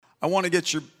I want to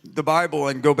get the Bible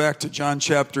and go back to John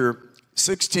chapter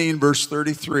 16, verse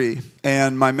 33.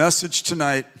 And my message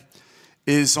tonight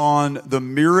is on the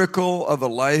miracle of a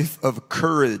life of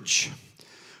courage.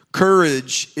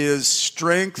 Courage is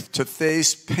strength to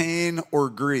face pain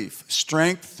or grief.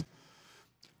 Strength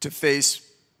to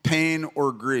face pain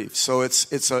or grief. So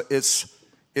it's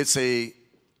a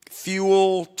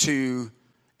fuel to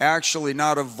actually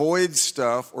not avoid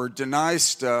stuff or deny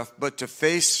stuff, but to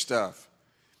face stuff.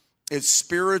 It's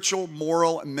spiritual,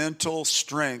 moral, and mental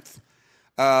strength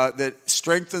that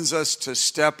strengthens us to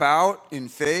step out in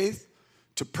faith,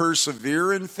 to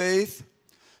persevere in faith,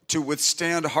 to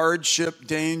withstand hardship,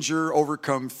 danger,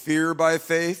 overcome fear by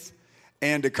faith,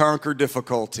 and to conquer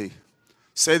difficulty.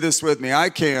 Say this with me. I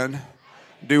can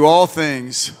do all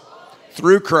things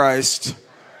through Christ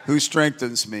who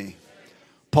strengthens me.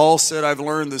 Paul said, I've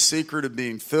learned the secret of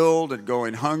being filled and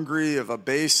going hungry, of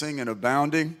abasing and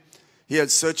abounding. He had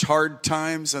such hard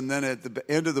times, and then at the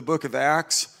end of the book of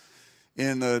Acts,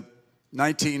 in the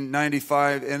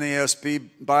 1995 NASB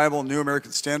Bible, New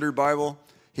American Standard Bible,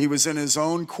 he was in his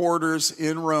own quarters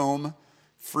in Rome,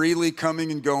 freely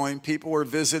coming and going. People were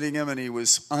visiting him, and he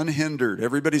was unhindered.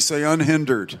 Everybody say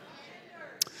unhindered.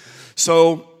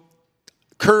 So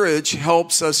courage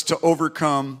helps us to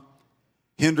overcome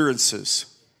hindrances.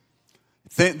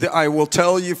 I will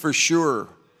tell you for sure,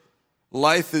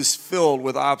 life is filled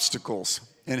with obstacles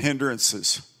and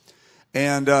hindrances.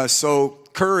 And so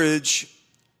courage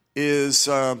is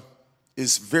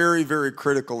very, very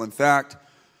critical. In fact,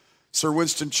 Sir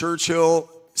Winston Churchill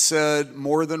said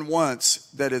more than once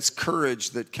that it's courage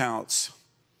that counts.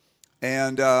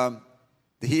 And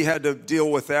he had to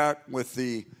deal with that with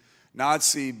the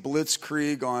Nazi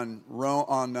blitzkrieg on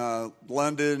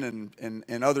London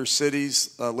and other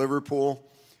cities, Liverpool.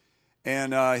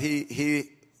 And he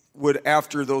would,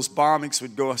 after those bombings,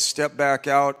 would go a step back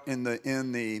out in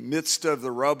the midst of the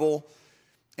rubble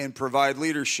and provide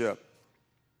leadership.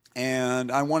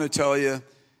 And I want to tell you,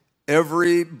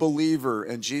 every believer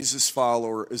and Jesus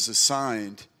follower is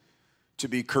assigned to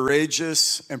be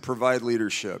courageous and provide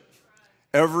leadership.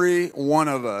 Every one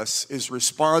of us is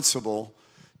responsible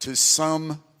to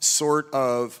some sort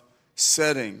of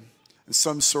setting,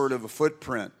 some sort of a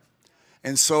footprint.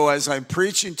 And so as I'm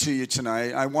preaching to you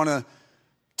tonight, I want to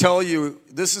tell you,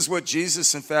 this is what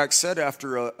Jesus, in fact, said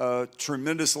after a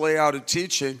tremendous layout of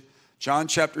teaching. John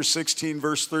chapter 16,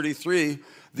 verse 33,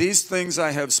 these things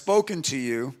I have spoken to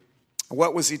you.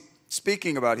 What was he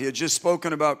speaking about? He had just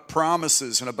spoken about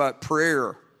promises and about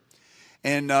prayer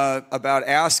and about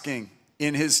asking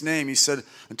in his name. He said,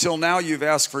 until now you've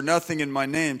asked for nothing in my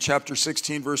name. Chapter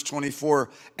 16, verse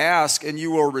 24, ask and you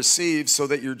will receive so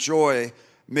that your joy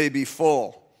may be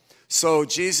full. So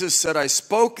Jesus said, I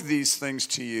spoke these things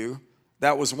to you.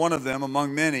 That was one of them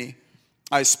among many.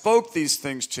 I spoke these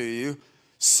things to you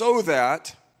so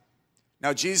that,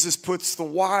 now Jesus puts the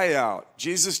why out.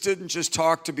 Jesus didn't just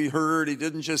talk to be heard.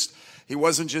 He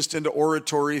wasn't just into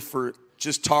oratory for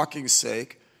just talking's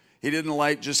sake. He didn't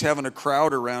like just having a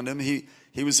crowd around him. He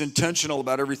was intentional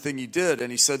about everything he did.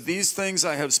 And he said, these things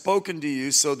I have spoken to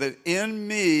you so that in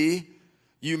me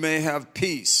you may have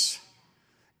peace.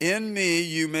 In me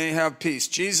you may have peace.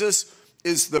 Jesus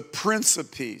is the Prince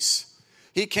of Peace.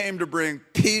 He came to bring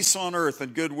peace on earth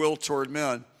and goodwill toward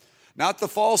men. Not the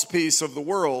false peace of the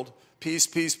world, peace,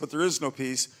 peace, but there is no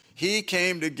peace. He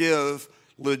came to give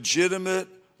legitimate,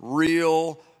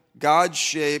 real,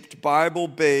 God-shaped,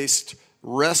 Bible-based,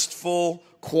 restful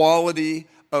quality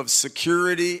of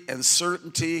security and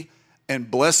certainty and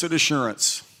blessed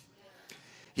assurance.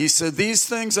 He said, these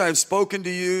things I have spoken to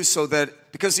you so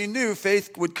that, because he knew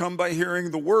faith would come by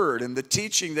hearing the word, and the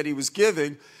teaching that he was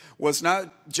giving was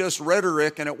not just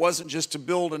rhetoric, and it wasn't just to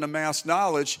build and amass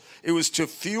knowledge. It was to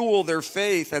fuel their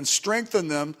faith and strengthen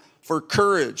them for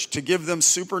courage, to give them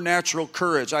supernatural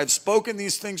courage. I've spoken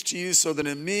these things to you so that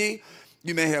in me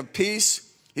you may have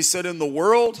peace. He said, in the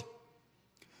world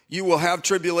you will have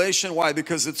tribulation. Why?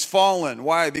 Because it's fallen.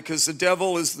 Why? Because the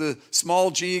devil is the small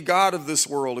g god of this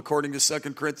world, according to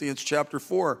 2 Corinthians chapter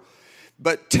 4.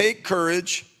 But take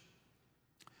courage.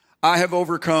 I have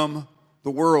overcome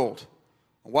the world.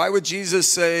 Why would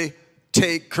Jesus say,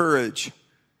 take courage?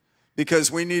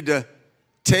 Because we need to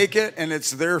take it, and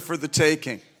it's there for the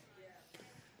taking.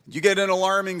 You get an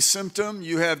alarming symptom,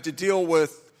 you have to deal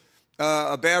with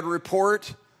a bad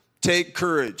report, take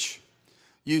courage.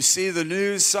 You see the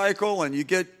news cycle and you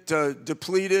get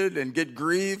depleted and get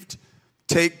grieved,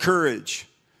 take courage.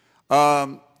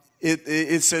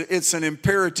 It's an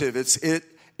imperative.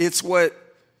 It's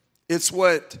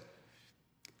what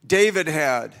David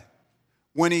had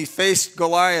when he faced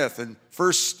Goliath in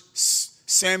 1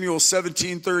 Samuel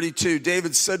 17:32,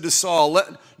 David said to Saul, let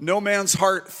no man's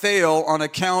heart fail on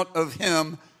account of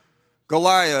him,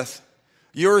 Goliath.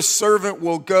 Your servant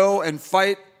will go and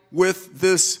fight with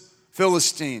this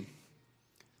Philistine.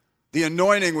 The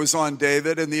anointing was on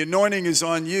David, and the anointing is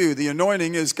on you. The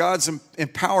anointing is God's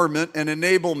empowerment and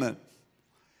enablement.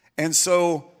 And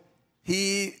so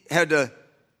he had to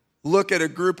look at a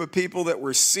group of people that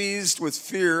were seized with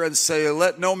fear and say,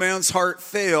 let no man's heart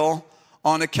fail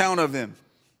on account of him.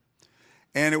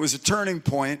 And it was a turning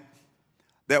point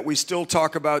that we still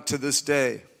talk about to this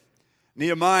day.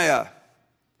 Nehemiah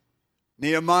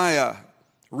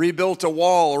rebuilt a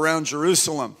wall around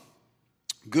Jerusalem.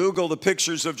 Google the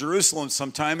pictures of Jerusalem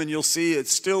sometime and you'll see it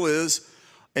still is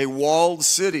a walled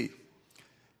city.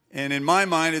 And in my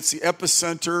mind, it's the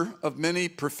epicenter of many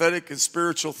prophetic and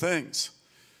spiritual things.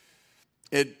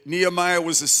 Nehemiah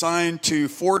was assigned to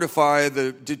fortify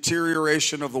the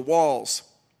deterioration of the walls.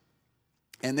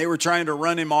 And they were trying to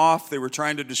run him off. They were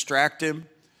trying to distract him.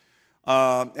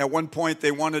 At one point, they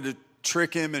wanted to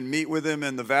trick him and meet with him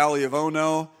in the valley of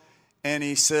Ono. And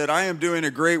he said, I am doing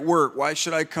a great work. Why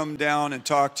should I come down and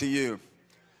talk to you?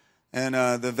 And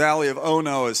the valley of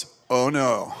Ono is, oh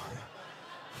no.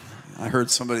 I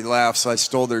heard somebody laugh, so I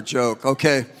stole their joke.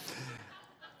 Okay.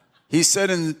 He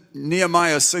said in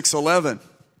Nehemiah 6:11,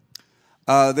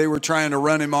 they were trying to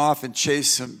run him off and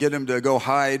chase him, get him to go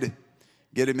hide,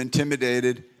 get him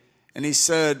intimidated. And he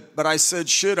said, but I said,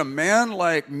 should a man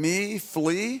like me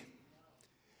flee?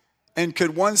 And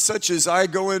could one such as I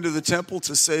go into the temple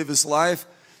to save his life?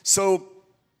 So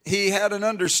he had an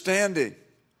understanding.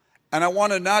 And I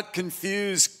want to not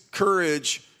confuse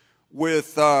courage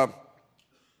with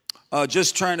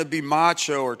just trying to be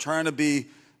macho or trying to be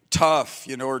tough,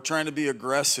 or trying to be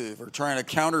aggressive or trying to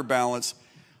counterbalance.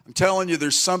 I'm telling you,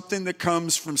 there's something that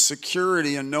comes from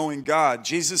security and knowing God.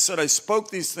 Jesus said, I spoke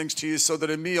these things to you so that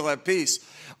in me you'll have peace.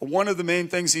 One of the main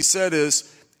things he said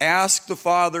is, ask the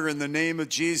Father in the name of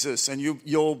Jesus, and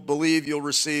you'll believe you'll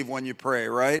receive when you pray,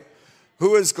 right?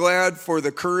 Who is glad for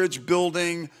the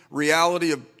courage-building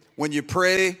reality of when you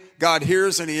pray, God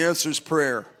hears and he answers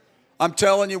prayer? I'm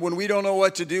telling you, when we don't know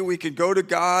what to do, we can go to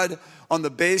God on the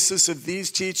basis of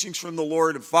these teachings from the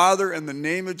Lord. And Father, in the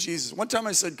name of Jesus. One time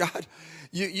I said, God,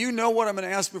 you know what I'm going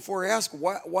to ask before I ask.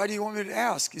 Why do you want me to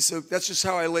ask? He said, that's just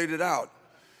how I laid it out.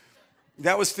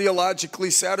 That was theologically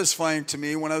satisfying to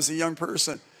me when I was a young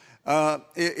person.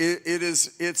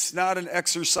 It's not an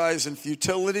exercise in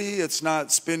futility. It's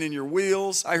not spinning your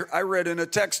wheels. I read in a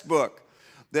textbook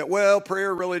that,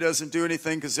 prayer really doesn't do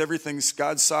anything because everything's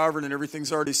God's sovereign and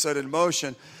everything's already set in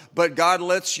motion. But God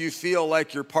lets you feel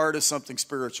like you're part of something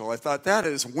spiritual. I thought, that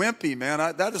is wimpy, man.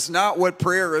 That is not what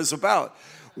prayer is about.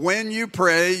 When you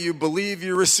pray, you believe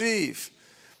you receive.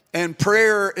 And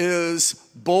prayer is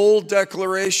bold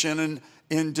declaration and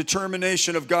in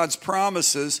determination of God's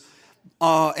promises.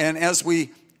 And as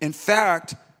in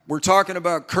fact, we're talking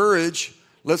about courage.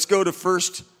 Let's go to 1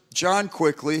 John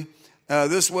quickly.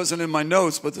 This wasn't in my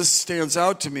notes, but this stands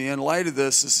out to me in light of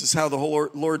this. This is how the whole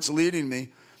Lord's leading me.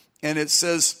 And it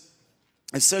says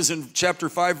in chapter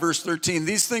 5, verse 13,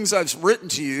 these things I've written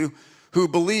to you who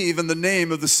believe in the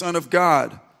name of the Son of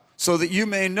God, so that you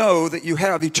may know that you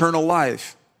have eternal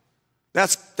life.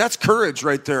 That's courage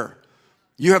right there.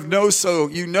 You know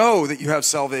that you have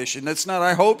salvation. It's not,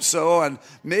 I hope so, and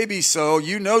maybe so.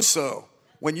 You know so.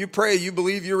 When you pray, you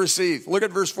believe you receive. Look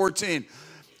at verse 14.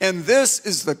 And this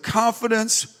is the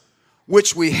confidence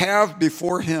which we have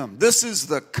before him. This is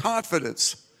the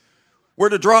confidence. We're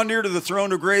to draw near to the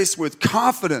throne of grace with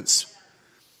confidence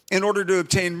in order to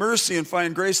obtain mercy and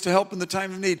find grace to help in the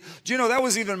time of need. Do you know that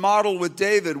was even modeled with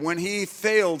David when he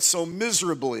failed so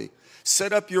miserably?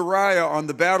 Set up Uriah on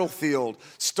the battlefield,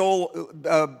 stole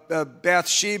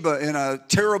Bathsheba in a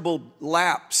terrible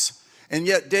lapse. And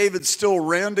yet David still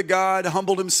ran to God,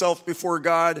 humbled himself before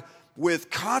God with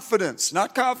confidence.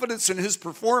 Not confidence in his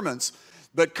performance,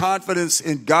 but confidence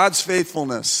in God's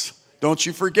faithfulness. Don't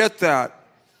you forget that.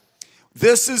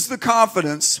 This is the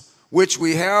confidence which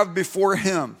we have before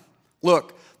him.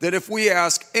 Look, that if we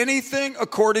ask anything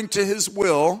according to his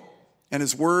will, and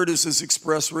his word is his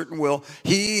express written will,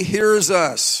 he hears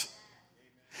us.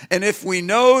 And if we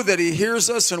know that he hears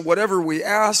us in whatever we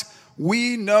ask,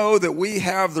 we know that we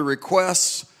have the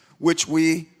requests which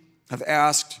we have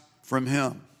asked from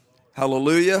him.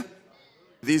 Hallelujah.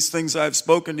 These things I have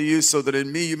spoken to you so that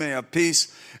in me you may have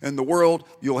peace. In the world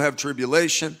you'll have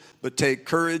tribulation, but take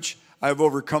courage. I have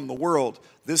overcome the world.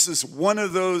 This is one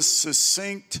of those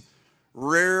succinct,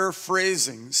 rare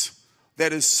phrasings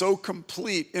that is so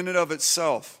complete in and of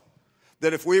itself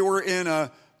that if we were in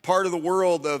a part of the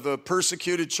world of a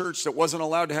persecuted church that wasn't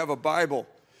allowed to have a Bible,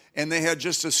 and they had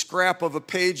just a scrap of a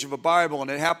page of a Bible, and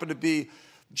it happened to be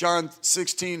John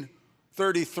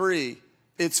 16:33.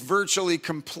 It's virtually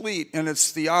complete in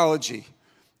its theology.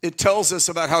 It tells us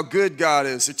about how good God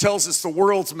is. It tells us the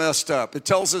world's messed up. It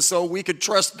tells us so we could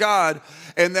trust God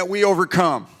and that we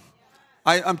overcome.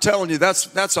 I'm telling you,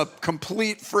 that's a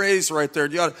complete phrase right there.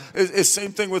 It's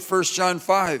same thing with 1 John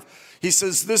 5. He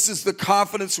says, this is the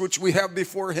confidence which we have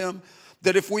before him,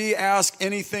 that if we ask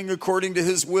anything according to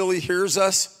his will, he hears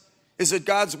us. Is it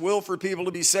God's will for people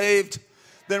to be saved?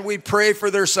 Then we pray for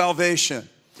their salvation.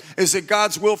 Is it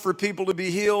God's will for people to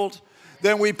be healed?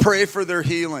 Then we pray for their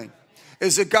healing.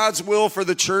 Is it God's will for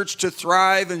the church to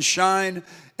thrive and shine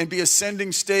and be a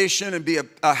sending station and be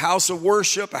a house of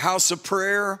worship, a house of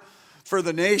prayer for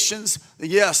the nations?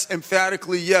 Yes,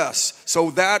 emphatically yes.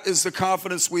 So that is the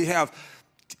confidence we have.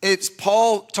 It's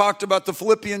Paul talked about the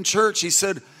Philippian church. He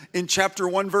said in chapter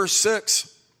 1, verse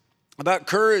 6, about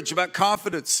courage, about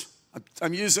confidence.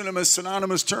 I'm using them as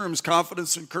synonymous terms,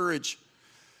 confidence and courage.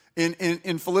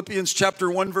 In Philippians chapter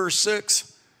 1, verse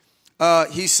 6,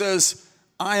 he says,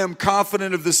 I am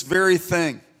confident of this very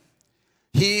thing.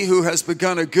 He who has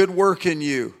begun a good work in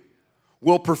you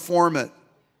will perform it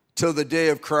till the day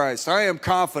of Christ. I am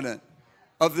confident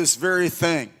of this very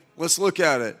thing. Let's look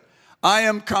at it. I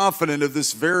am confident of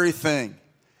this very thing,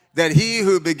 that he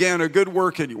who began a good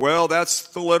work in you. Well, that's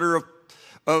the letter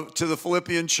to the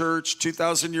Philippian church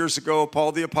 2,000 years ago,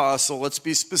 Paul the Apostle. Let's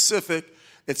be specific.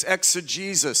 It's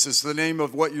exegesis is the name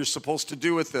of what you're supposed to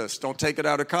do with this. Don't take it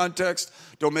out of context.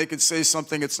 Don't make it say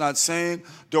something it's not saying.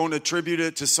 Don't attribute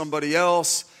it to somebody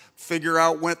else. Figure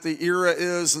out what the era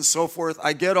is and so forth.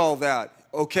 I get all that.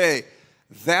 Okay,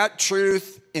 that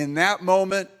truth in that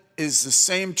moment is the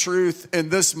same truth in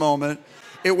this moment.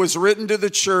 It was written to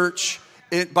the church,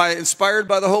 inspired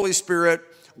by the Holy Spirit.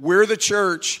 We're the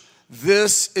church.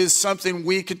 This is something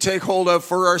we could take hold of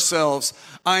for ourselves.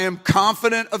 I am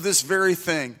confident of this very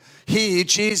thing. He,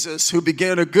 Jesus, who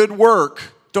began a good work.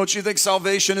 Don't you think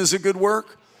salvation is a good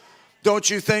work? Don't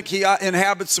you think he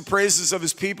inhabits the praises of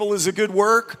his people is a good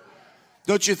work?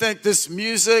 Don't you think this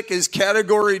music is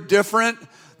category different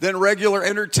than regular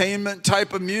entertainment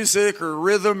type of music or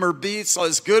rhythm or beats?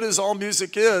 As good as all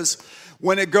music is,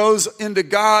 when it goes into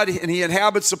God and he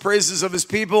inhabits the praises of his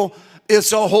people,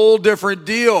 it's a whole different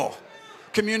deal.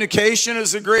 Communication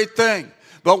is a great thing,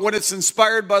 but when it's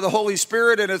inspired by the Holy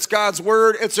Spirit and it's God's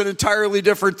word, it's an entirely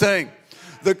different thing.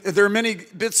 There are many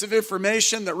bits of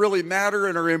information that really matter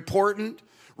and are important.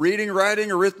 Reading,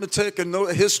 writing, arithmetic, and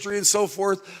history and so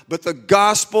forth. But the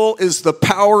gospel is the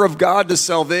power of God to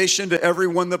salvation to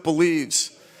everyone that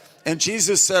believes. And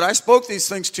Jesus said, I spoke these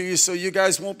things to you so you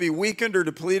guys won't be weakened or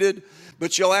depleted,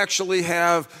 but you'll actually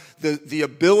have the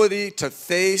ability to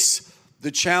face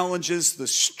the challenges, the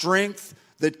strength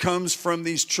that comes from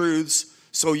these truths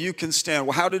so you can stand.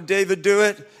 Well, how did David do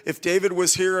it? If David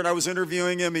was here and I was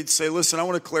interviewing him, he'd say, listen, I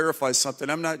want to clarify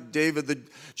something. I'm not David the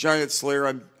giant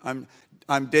slayer.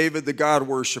 I'm David the God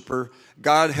worshiper.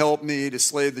 God helped me to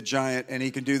slay the giant, and he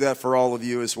can do that for all of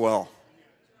you as well.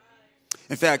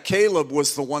 In fact, Caleb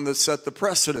was the one that set the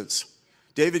precedence.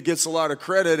 David gets a lot of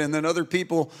credit, and then other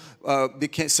people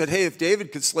said, hey, if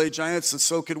David could slay giants, then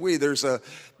so could we. There's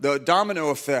the domino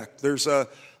effect. There's a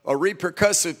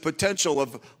repercussive potential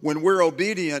of when we're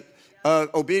obedient,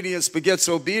 obedience begets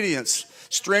obedience.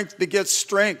 Strength begets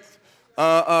strength.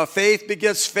 Faith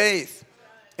begets faith.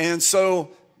 And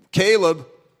so Caleb,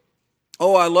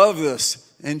 I love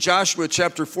this. In Joshua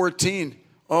chapter 14,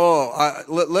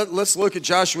 let's look at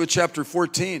Joshua chapter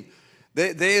 14.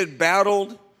 They had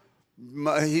battled.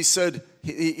 He said,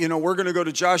 we're going to go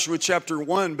to Joshua chapter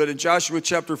 1, but in Joshua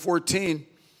chapter 14,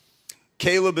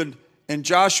 Caleb and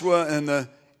Joshua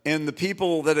and the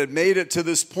people that had made it to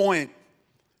this point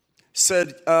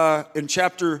said in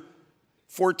chapter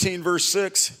 14, verse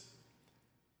 6,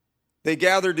 they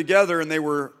gathered together and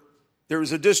there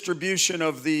was a distribution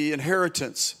of the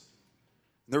inheritance.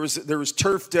 There was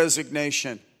turf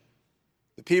designation.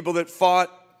 The people that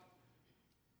fought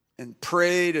and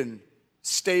prayed and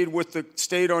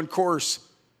stayed on course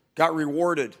got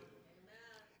rewarded.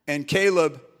 And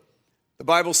Caleb, the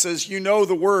Bible says, you know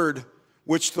the word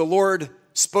which the Lord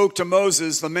spoke to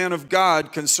Moses, the man of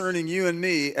God, concerning you and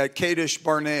me at Kadesh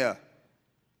Barnea.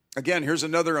 Again, here's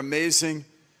another amazing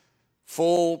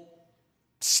full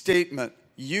statement.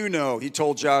 You know, he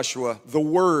told Joshua, the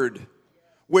word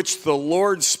which the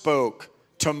Lord spoke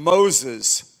to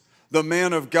Moses, the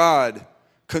man of God,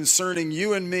 concerning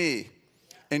you and me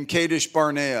in Kadesh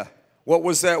Barnea. What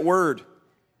was that word? It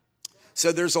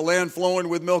said there's a land flowing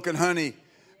with milk and honey.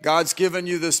 God's given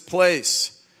you this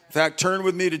place. In fact, turn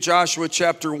with me to Joshua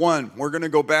chapter 1. We're going to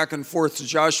go back and forth to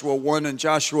Joshua 1 and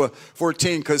Joshua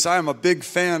 14 because I'm a big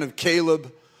fan of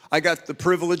Caleb. I got the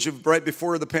privilege of, right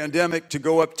before the pandemic, to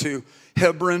go up to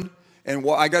Hebron, and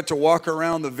I got to walk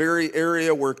around the very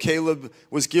area where Caleb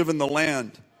was given the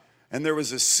land. And there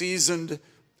was a seasoned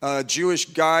Jewish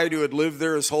guide who had lived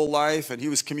there his whole life, and he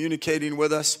was communicating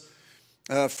with us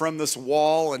from this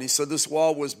wall, and he said this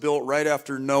wall was built right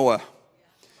after Noah.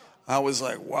 I was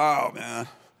like, wow, man.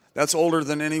 That's older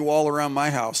than any wall around my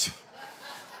house.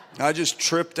 I just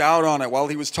tripped out on it. While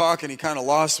he was talking, he kind of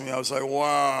lost me. I was like,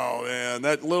 wow, man,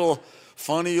 that little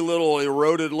funny little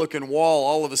eroded looking wall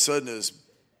all of a sudden is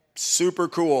super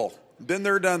cool. Been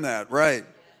there, done that, right?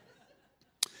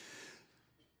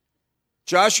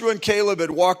 Joshua and Caleb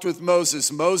had walked with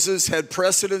Moses. Moses had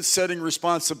precedent-setting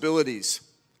responsibilities.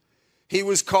 He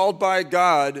was called by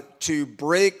God to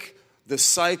break the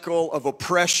cycle of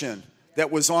oppression that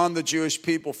was on the Jewish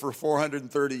people for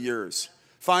 430 years.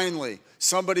 Finally,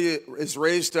 somebody is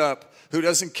raised up who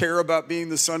doesn't care about being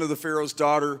the son of the Pharaoh's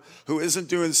daughter, who isn't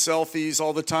doing selfies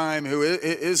all the time, who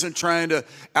isn't trying to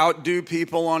outdo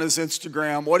people on his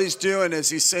Instagram. What he's doing is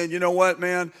he's saying, you know what,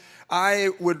 man? I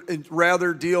would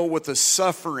rather deal with the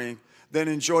suffering than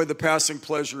enjoy the passing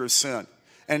pleasure of sin.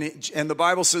 And the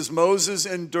Bible says Moses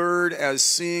endured as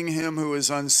seeing him who is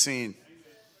unseen.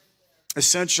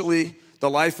 Essentially, the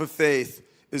life of faith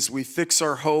is we fix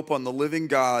our hope on the living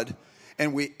God,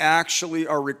 and we actually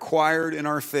are required in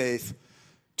our faith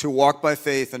to walk by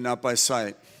faith and not by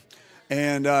sight.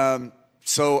 And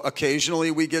so occasionally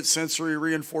we get sensory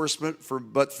reinforcement,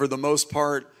 but for the most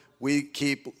part, we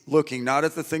keep looking not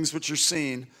at the things which are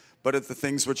seen, but at the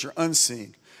things which are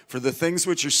unseen. For the things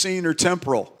which are seen are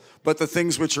temporal, but the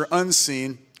things which are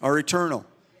unseen are eternal.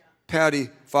 Patty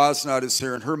Fosnot is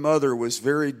here, and her mother was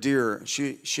very dear.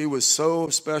 She was so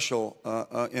special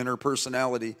in her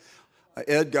personality.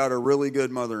 Ed got a really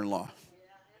good mother-in-law.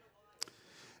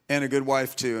 And a good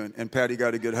wife, too, and Patty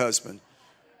got a good husband.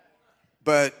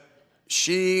 But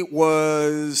she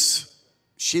loved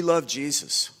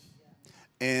Jesus.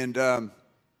 And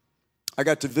I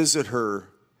got to visit her,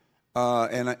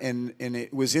 and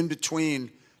it was in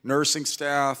between nursing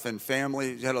staff and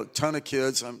family. Had a ton of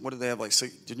kids. What did they have, like,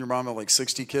 didn't your mom have like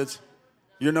 60 kids?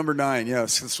 You're number 9,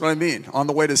 yes. That's what I mean, on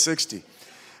the way to 60.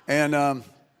 And,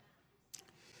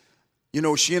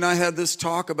 she and I had this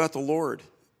talk about the Lord.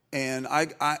 And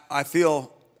I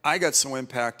feel I got so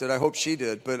impacted. I hope she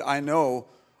did. But I know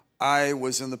I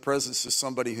was in the presence of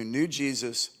somebody who knew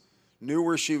Jesus, knew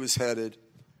where she was headed,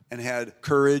 and had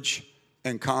courage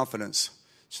and confidence.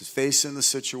 She's facing the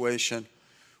situation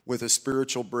with a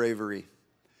spiritual bravery.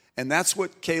 And that's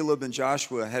what Caleb and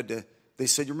Joshua they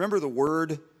said, you remember the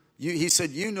word? He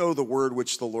said, you know the word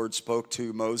which the Lord spoke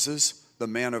to Moses, the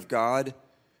man of God,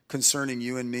 concerning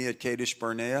you and me at Kadesh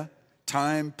Barnea.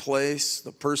 Time, place,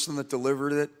 the person that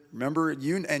delivered it. Remember,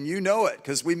 you know it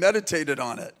because we meditated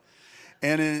on it.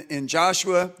 And in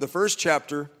Joshua, the first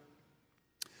chapter,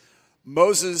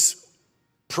 Moses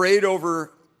prayed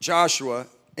over Joshua,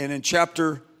 and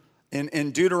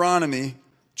in Deuteronomy,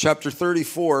 chapter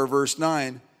 34, verse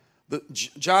 9,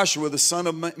 Joshua, the son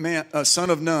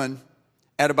of Nun,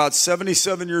 at about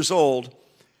 77 years old,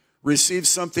 received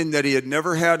something that he had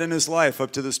never had in his life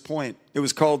up to this point. It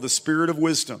was called the Spirit of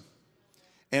Wisdom.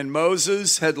 And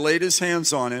Moses had laid his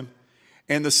hands on him,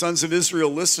 and the sons of Israel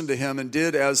listened to him and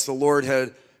did as the Lord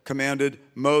had commanded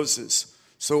Moses.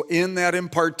 So in that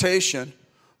impartation,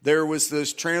 there was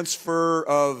this transfer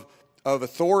of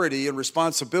authority and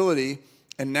responsibility.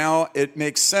 And now it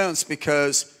makes sense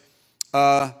because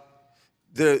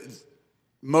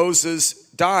Moses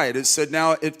died. It said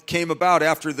now it came about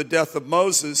after the death of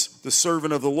Moses, the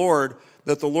servant of the Lord,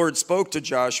 that the Lord spoke to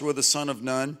Joshua, the son of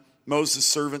Nun, Moses'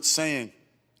 servant, saying,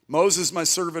 Moses, my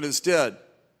servant, is dead.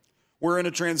 We're in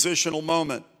a transitional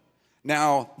moment.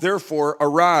 Now, therefore,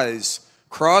 arise,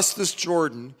 cross this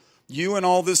Jordan, you and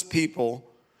all this people,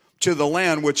 to the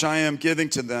land which I am giving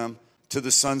to them, to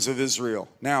the sons of Israel.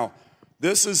 Now,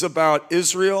 this is about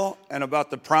Israel and about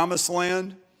the promised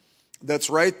land that's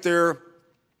right there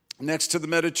next to the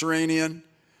Mediterranean,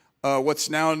 what's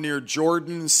now near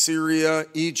Jordan, Syria,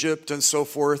 Egypt, and so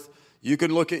forth. You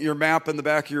can look at your map in the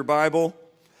back of your Bible.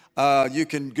 You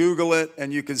can Google it,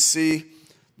 and you can see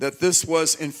that this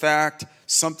was, in fact,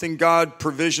 something God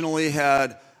provisionally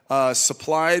had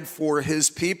supplied for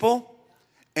his people.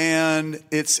 And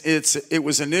it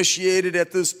was initiated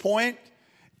at this point,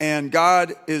 and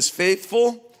God is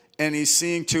faithful, and he's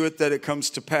seeing to it that it comes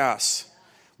to pass.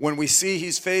 When we see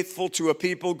he's faithful to a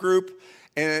people group,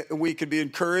 we can be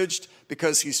encouraged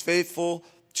because he's faithful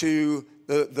to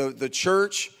the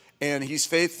church, and he's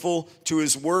faithful to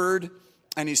his word,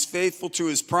 and he's faithful to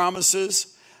his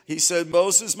promises. He said,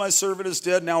 Moses, my servant, is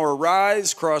dead. Now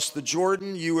arise, cross the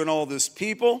Jordan, you and all this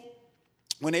people.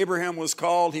 When Abraham was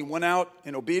called, he went out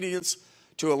in obedience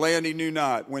to a land he knew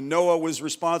not. When Noah was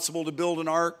responsible to build an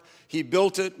ark, he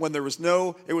built it when there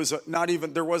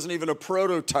wasn't even a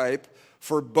prototype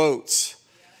for boats.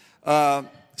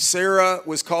 Sarah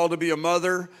was called to be a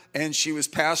mother, and she was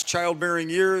past childbearing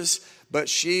years, but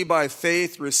she, by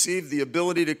faith, received the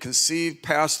ability to conceive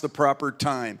past the proper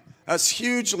time. That's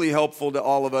hugely helpful to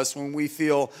all of us when we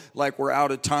feel like we're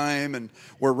out of time and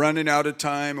we're running out of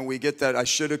time and we get that I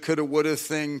shoulda, coulda, woulda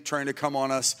thing trying to come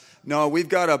on us. No, we've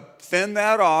got to fend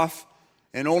that off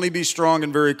and only be strong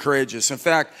and very courageous. In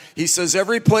fact, he says,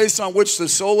 every place on which the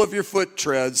sole of your foot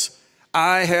treads,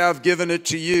 I have given it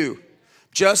to you.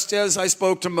 Just as I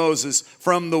spoke to Moses,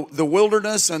 from the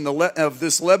wilderness and of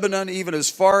this Lebanon, even as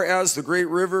far as the great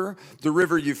river, the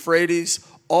river Euphrates,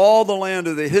 all the land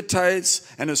of the Hittites,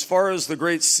 and as far as the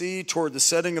great sea toward the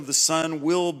setting of the sun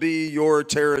will be your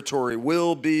territory,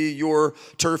 will be your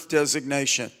turf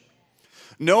designation.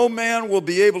 No man will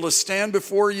be able to stand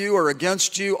before you or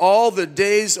against you all the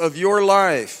days of your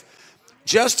life.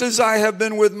 Just as I have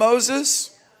been with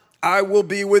Moses, I will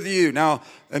be with you. Now,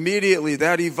 immediately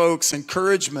that evokes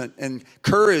encouragement and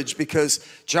courage, because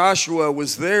Joshua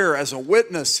was there as a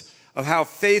witness of how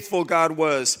faithful God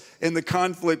was in the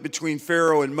conflict between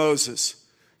Pharaoh and Moses.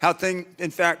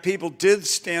 In fact, people did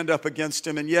stand up against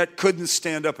him and yet couldn't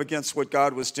stand up against what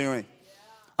God was doing.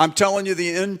 I'm telling you,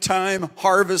 the end time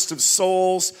harvest of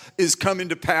souls is coming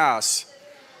to pass.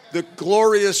 The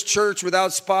glorious church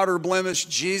without spot or blemish,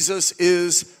 Jesus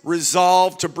is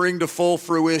resolved to bring to full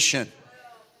fruition.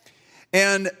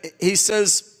 And he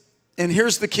says, and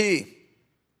here's the key.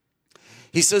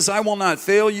 He says, I will not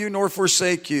fail you nor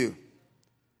forsake you.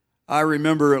 I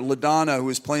remember LaDonna, who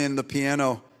was playing the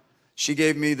piano, she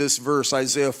gave me this verse,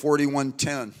 Isaiah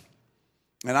 41:10.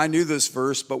 And I knew this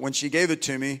verse, but when she gave it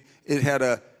to me, it had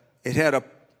a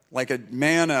like a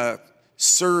manna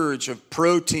surge of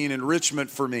protein enrichment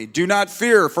for me. Do not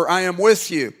fear, for I am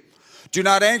with you. Do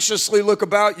not anxiously look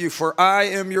about you, for I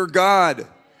am your God.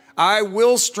 I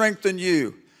will strengthen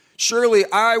you. Surely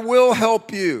I will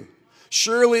help you.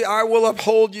 Surely I will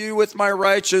uphold you with my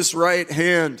righteous right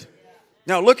hand.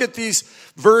 Now look at these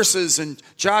verses in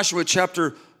Joshua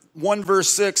chapter 1 verse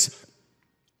 6.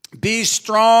 Be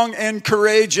strong and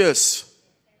courageous,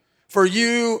 for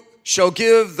you shall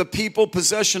give the people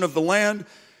possession of the land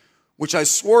which I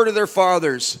swore to their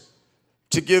fathers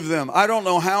to give them. I don't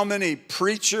know how many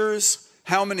preachers,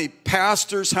 how many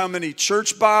pastors, how many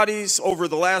church bodies over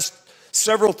the last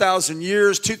several thousand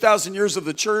years, 2,000 years of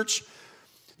the church,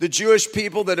 the Jewish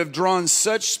people that have drawn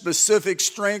such specific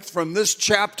strength from this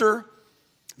chapter.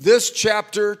 This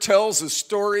chapter tells a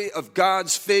story of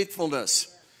God's faithfulness,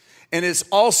 and it's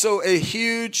also a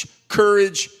huge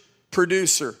courage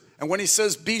producer. And when he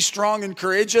says be strong and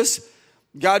courageous,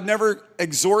 God never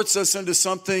exhorts us into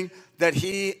something that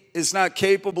he is not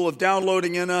capable of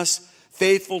downloading in us,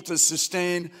 faithful to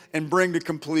sustain and bring to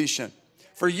completion.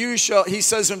 For you shall, he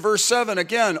says in verse 7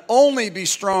 again, only be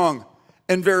strong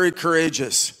and very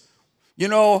courageous. You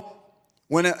know,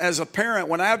 as a parent,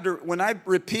 when I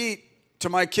repeat to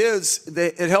my kids,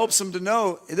 it helps them to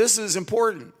know this is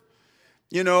important.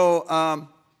 You know,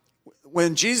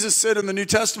 when Jesus said in the New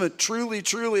Testament, truly,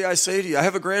 truly, I say to you, I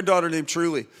have a granddaughter named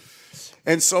Truly.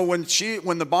 And so when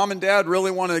the mom and dad really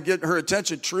want to get her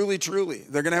attention, truly, truly,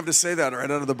 they're going to have to say that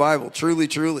right out of the Bible, truly,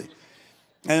 truly.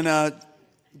 And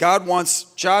God wants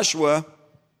Joshua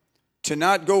to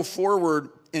not go forward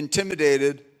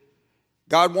intimidated.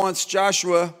 God wants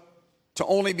Joshua to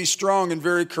only be strong and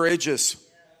very courageous.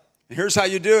 And here's how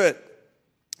you do it.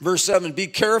 Verse 7, be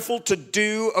careful to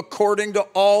do according to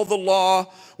all the law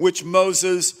which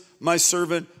Moses, my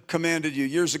servant, commanded you.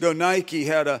 Years ago, Nike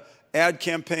had an ad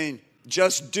campaign,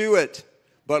 just do it.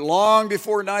 But long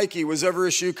before Nike was ever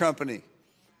a shoe company,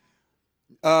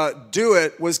 do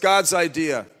it was God's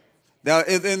idea. Now,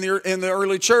 in the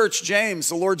early church, James,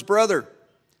 the Lord's brother,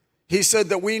 he said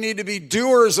that we need to be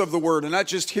doers of the word and not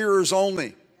just hearers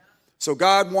only. So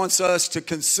God wants us to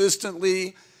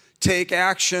consistently take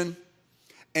action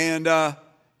and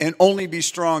only be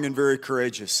strong and very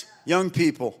courageous. Young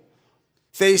people,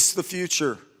 face the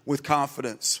future with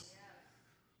confidence.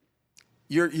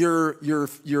 You're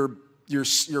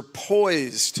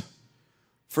poised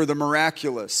for the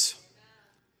miraculous.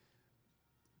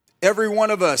 Every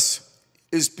one of us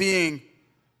is being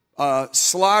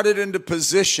slotted into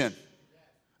position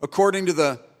according to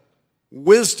the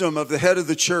wisdom of the head of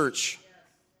the church.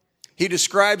 He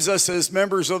describes us as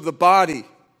members of the body.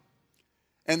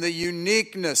 and the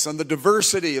uniqueness and the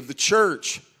diversity of the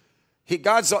church.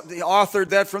 God's authored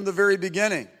that from the very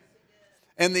beginning.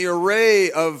 And the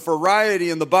array of variety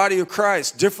in the body of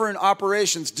Christ, different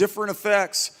operations, different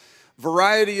effects,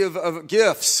 variety of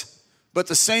gifts, but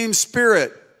the same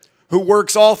Spirit who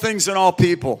works all things in all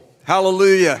people.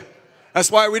 Hallelujah. That's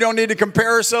why we don't need to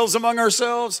compare ourselves among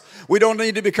ourselves. We don't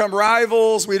need to become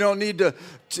rivals. We don't need to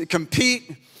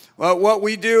compete. What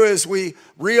we do is we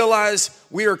realize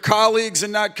we are colleagues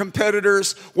and not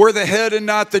competitors. We're the head and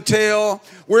not the tail.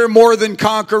 We're more than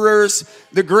conquerors.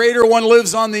 The greater one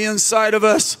lives on the inside of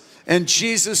us, and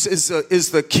Jesus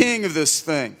is the king of this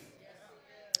thing.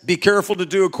 Be careful to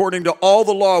do according to all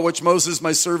the law which Moses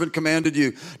my servant commanded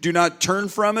you. Do not turn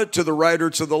from it to the right or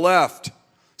to the left,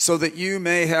 so that you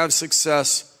may have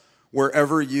success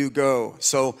wherever you go.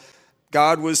 So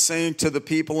God was saying to the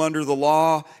people under the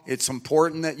law, it's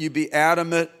important that you be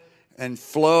adamant and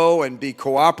flow and be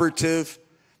cooperative.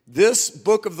 This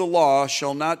book of the law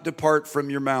shall not depart from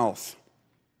your mouth,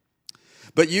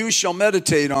 but you shall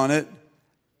meditate on it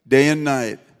day and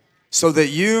night, so that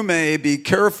you may be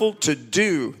careful to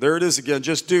do, there it is again,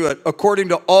 just do it, according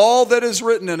to all that is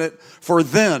written in it, for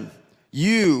then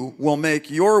you will make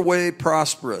your way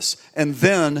prosperous, and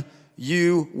then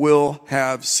you will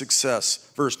have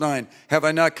success. Verse 9, have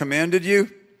I not commanded you?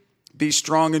 Be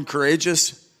strong and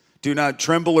courageous. Do not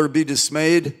tremble or be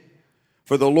dismayed,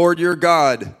 for the Lord your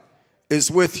God is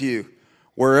with you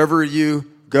wherever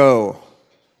you go.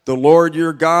 The Lord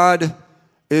your God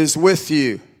is with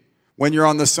you when you're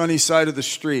on the sunny side of the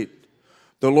street.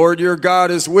 The Lord your God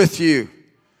is with you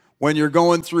when you're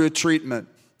going through a treatment.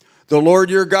 The Lord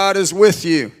your God is with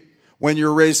you when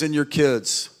you're raising your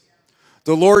kids.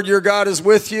 The Lord your God is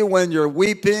with you when you're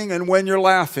weeping and when you're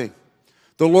laughing.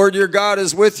 The Lord your God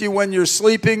is with you when you're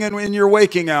sleeping and in your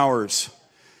waking hours.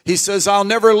 He says, I'll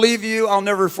never leave you, I'll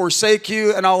never forsake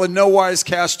you, and I'll in no wise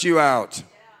cast you out.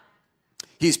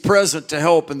 He's present to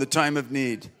help in the time of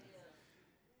need.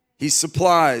 He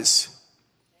supplies,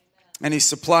 and he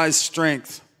supplies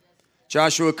strength.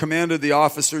 Joshua commanded the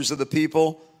officers of the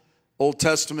people, Old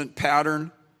Testament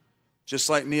pattern, just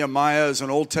like Nehemiah is an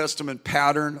Old Testament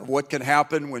pattern of what can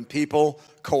happen when people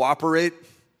cooperate.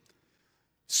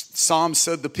 Psalm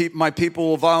said, my people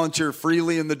will volunteer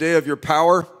freely in the day of your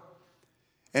power.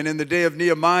 And in the day of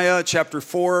Nehemiah, chapter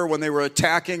 4, when they were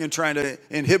attacking and trying to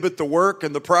inhibit the work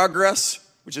and the progress,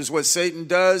 which is what Satan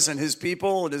does and his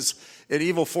people and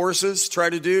evil forces try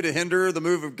to do to hinder the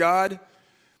move of God.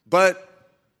 But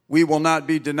we will not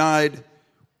be denied.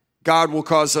 God will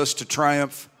cause us to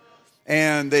triumph.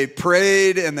 And they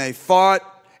prayed and they fought,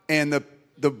 and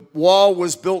the wall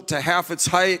was built to half its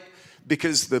height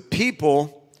because the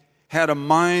people had a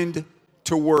mind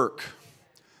to work.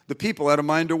 The people had a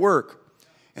mind to work.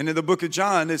 And in the book of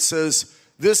John, it says,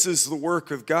 this is the work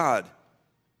of God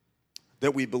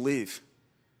that we believe.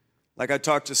 Like I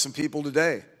talked to some people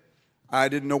today. I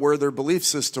didn't know where their belief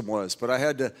system was, but I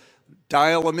had to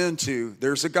dial them into,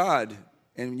 there's a God,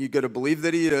 and you got to believe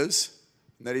that he is,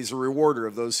 and that he's a rewarder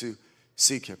of those who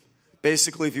seek him.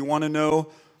 Basically, if you want to know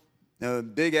a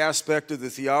big aspect of the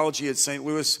theology at St.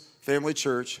 Louis Family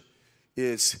Church,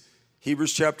 it's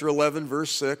Hebrews chapter 11,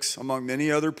 verse 6, among many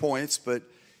other points. But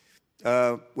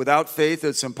without faith,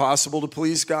 it's impossible to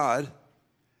please God.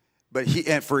 But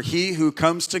for he who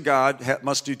comes to God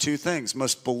must do two things,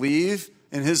 must believe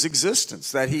in his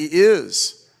existence, that he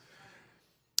is.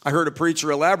 I heard a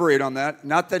preacher elaborate on that,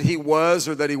 not that he was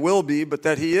or that he will be, but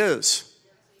that he is.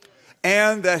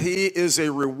 And that he is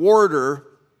a rewarder.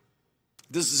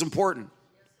 This is important.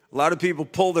 A lot of people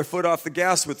pull their foot off the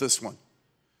gas with this one.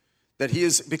 That he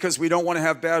is, because we don't want to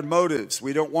have bad motives.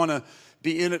 We don't want to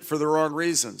be in it for the wrong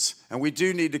reasons. And we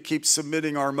do need to keep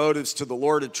submitting our motives to the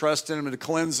Lord and trust in him and to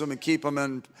cleanse them and keep them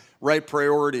in right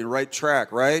priority and right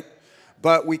track, right?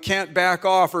 But we can't back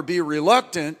off or be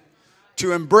reluctant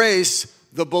to embrace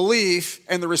the belief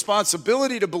and the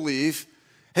responsibility to believe,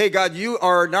 hey, God, you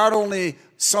are not only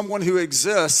someone who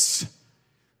exists,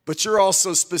 but you're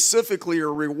also specifically a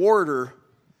rewarder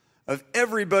of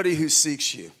everybody who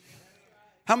seeks you.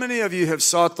 How many of you have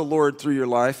sought the Lord through your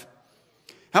life?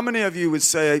 How many of you would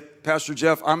say, Pastor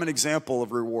Jeff, I'm an example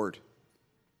of reward?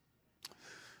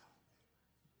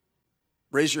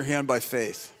 Raise your hand by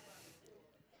faith.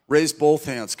 Raise both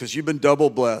hands, because you've been double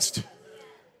blessed.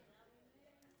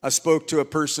 I spoke to a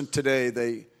person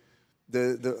today,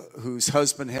 whose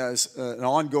husband has an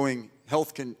ongoing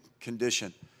health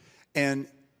condition. And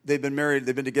they've been married,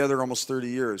 they've been together almost 30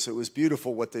 years. It was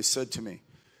beautiful what they said to me.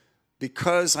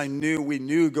 Because we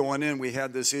knew going in we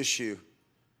had this issue,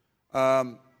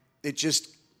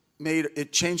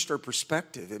 it changed our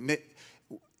perspective.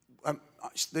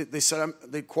 they said,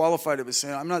 they qualified it by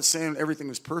saying, I'm not saying everything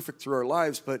was perfect through our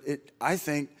lives, but it, I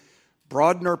think,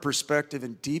 broadened our perspective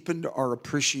and deepened our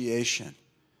appreciation.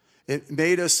 It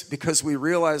made us, because we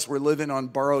realize we're living on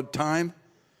borrowed time,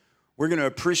 we're going to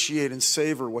appreciate and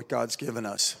savor what God's given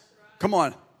us. Come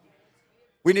on.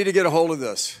 We need to get a hold of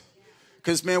this.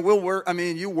 Because, man, we'll work. I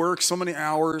mean, you work so many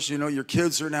hours. You know, your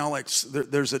kids are now like,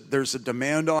 there's a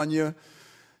demand on you.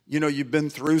 You know, you've been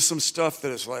through some stuff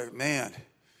that is like, man,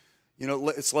 you know,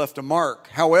 it's left a mark.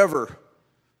 However,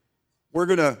 we're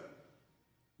going to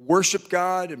worship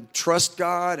God and trust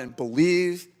God and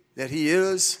believe that He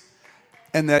is,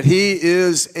 and that He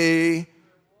is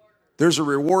there's a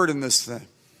reward in this thing.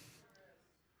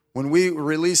 When we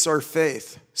release our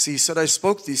faith, see, He said, I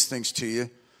spoke these things to you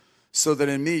so that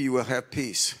in me you will have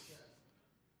peace.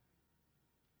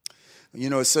 You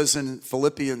know, it says in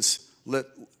Philippians,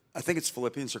 I think it's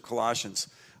Philippians or Colossians,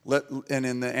 and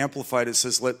in the Amplified it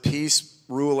says, let peace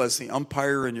rule as the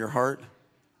umpire in your heart.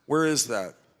 Where is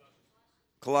that?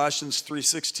 Colossians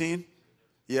 3:16?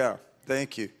 Yeah,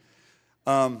 thank you.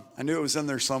 I knew it was in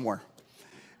there somewhere.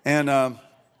 And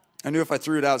I knew if I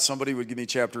threw it out, somebody would give me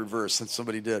chapter and verse, and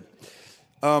somebody did.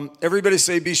 Everybody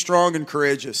say, be strong and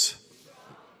courageous.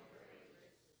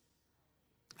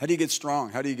 How do you get strong?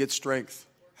 How do you get strength?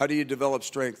 How do you develop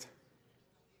strength?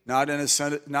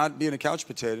 Not being a couch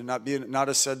potato, not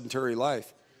a sedentary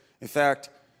life. In fact,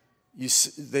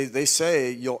 they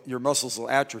say your muscles will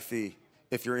atrophy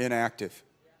if you're inactive.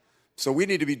 So we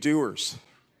need to be doers.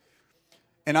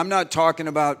 And I'm not talking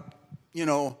about, you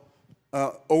know,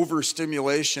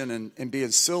 overstimulation and being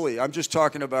silly. I'm just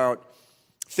talking about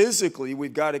physically,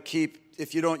 we've got to keep,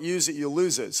 if you don't use it, you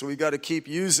lose it. So we've got to keep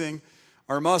using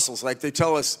our muscles. Like they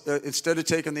tell us, instead of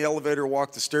taking the elevator,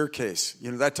 walk the staircase,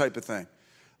 you know, that type of thing.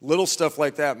 Little stuff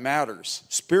like that matters.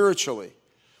 Spiritually,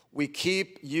 we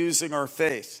keep using our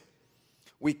faith.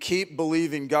 We keep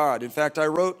believing God. In fact, I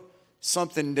wrote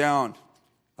something down,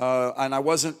 and it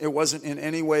wasn't in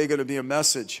any way going to be a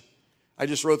message. I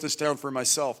just wrote this down for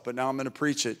myself, but now I'm going to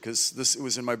preach it because it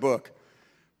was in my book.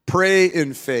 Pray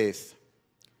in faith.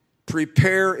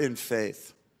 Prepare in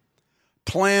faith.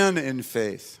 Plan in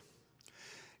faith.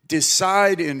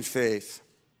 Decide in faith.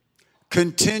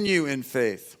 Continue in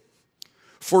faith.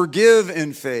 Forgive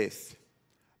in faith.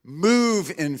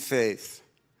 Move in faith.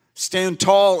 Stand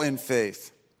tall in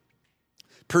faith.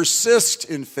 Persist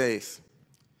in faith.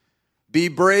 Be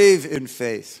brave in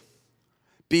faith.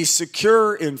 Be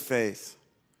secure in faith.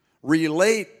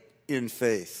 Relate in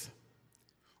faith.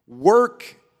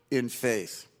 Work in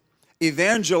faith.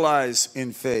 Evangelize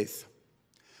in faith.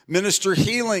 Minister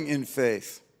healing in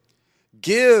faith.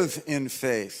 Give in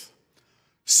faith.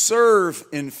 Serve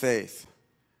in faith.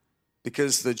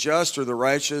 Because the just or the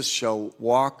righteous shall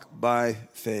walk by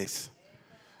faith.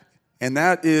 And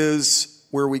that is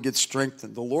where we get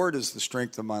strengthened. The Lord is the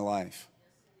strength of my life.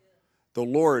 The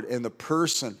Lord and the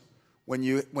person, when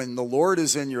the Lord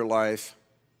is in your life,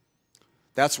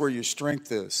 that's where your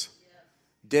strength is.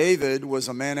 David was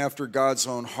a man after God's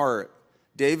own heart.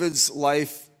 David's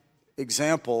life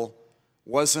example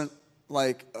wasn't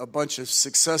like a bunch of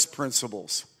success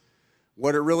principles.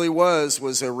 What it really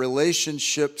was a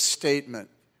relationship statement.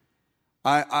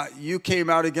 You came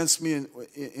out against me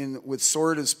with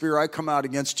sword and spear. I come out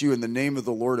against you in the name of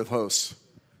the Lord of hosts.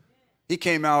 He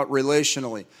came out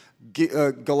relationally.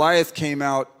 Goliath came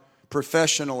out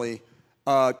professionally,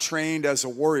 trained as a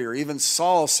warrior. Even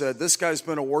Saul said, this guy's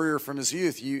been a warrior from his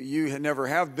youth. You never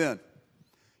have been.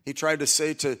 He tried to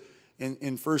say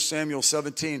in 1 Samuel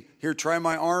 17, here, try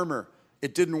my armor.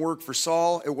 It didn't work for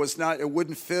Saul. It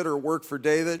wouldn't fit or work for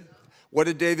David. What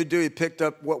did David do? He picked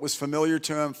up what was familiar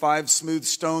to him, 5 smooth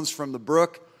stones from the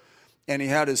brook, and he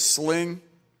had his sling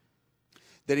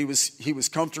that he was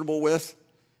comfortable with.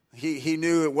 He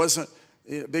knew it wasn't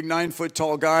a big 9-foot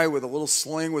tall guy with a little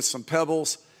sling with some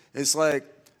pebbles. It's like,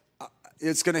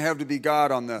 it's going to have to be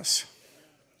God on this.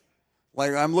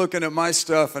 Like, I'm looking at my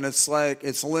stuff, and it's like,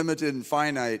 it's limited and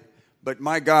finite, but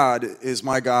my God is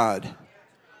my God.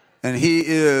 And He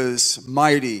is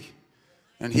mighty,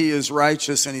 and He is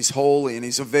righteous, and He's holy, and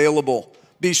He's available.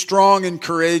 Be strong and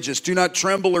courageous. Do not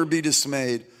tremble or be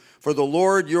dismayed, for the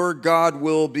Lord your God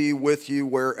will be with you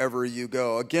wherever you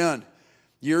go. Again,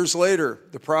 years later,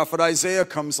 the prophet Isaiah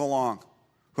comes along,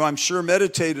 who I'm sure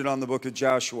meditated on the book of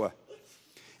Joshua.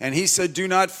 And he said, do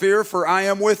not fear, for I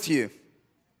am with you.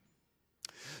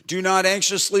 Do not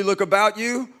anxiously look about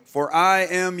you, for I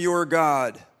am your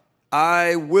God.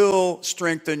 I will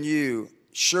strengthen you.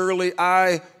 Surely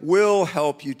I will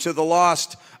help you. To the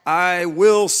lost, I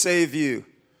will save you.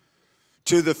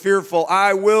 To the fearful,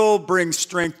 I will bring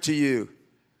strength to you.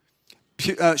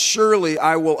 surely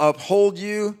I will uphold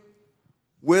you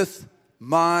with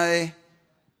my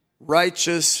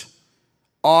righteous,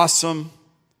 awesome.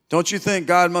 Don't you think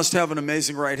God must have an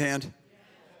amazing right hand?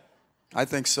 I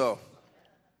think so.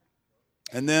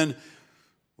 And then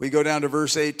we go down to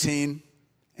verse 18,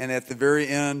 and at the very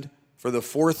end, for the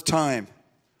fourth time,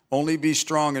 only be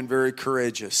strong and very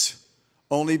courageous.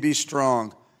 Only be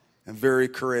strong and very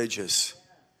courageous.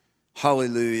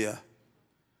 Hallelujah.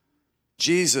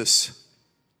 Jesus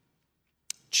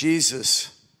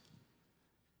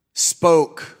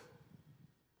spoke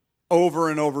over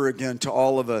and over again to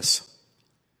all of us.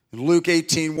 In Luke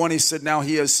 18:1, he said, now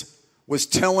he was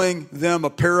telling them a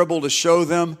parable to show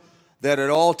them that at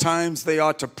all times they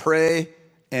ought to pray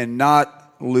and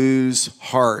not lose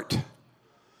heart.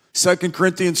 2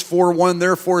 Corinthians 4:1,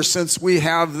 therefore, since we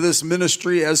have this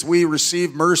ministry as we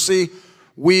receive mercy,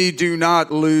 we do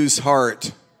not lose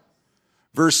heart.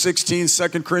 Verse 16,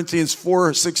 2 Corinthians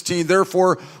 4:16,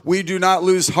 therefore we do not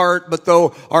lose heart, but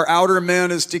though our outer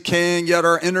man is decaying, yet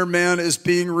our inner man is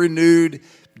being renewed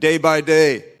day by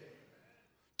day.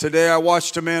 Today I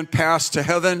watched a man pass to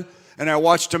heaven, and I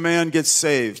watched a man get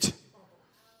saved.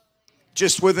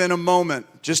 Just within a moment,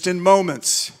 just in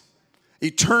moments.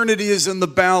 Eternity is in the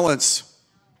balance.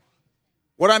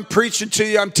 What I'm preaching to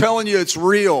you, I'm telling you, it's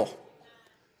real.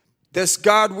 This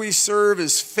God we serve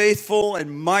is faithful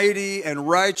and mighty and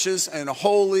righteous and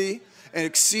holy and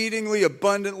exceedingly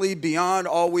abundantly beyond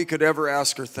all we could ever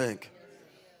ask or think.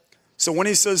 So when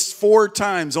he says 4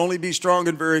 times, only be strong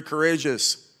and very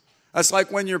courageous, that's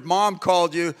like when your mom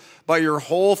called you by your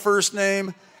whole first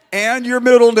name and your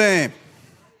middle name.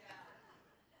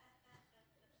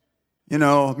 You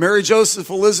know, Mary, Joseph,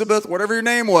 Elizabeth, whatever your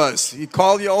name was, he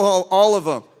called you all of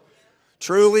them.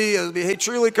 Truly, hey,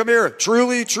 Truly, come here.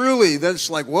 Truly, Truly. Then it's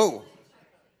like, whoa.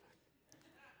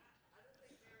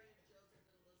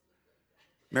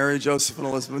 Mary, Joseph, and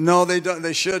Elizabeth. No, they don't.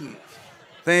 They shouldn't.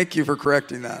 Thank you for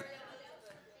correcting that.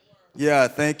 Yeah,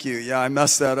 thank you. Yeah, I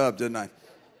messed that up, didn't I?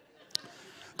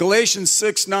 Galatians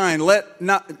 6:9.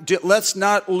 Let's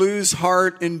not lose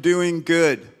heart in doing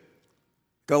good.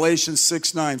 Galatians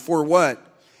 6:9. For what?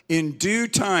 In due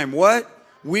time, what?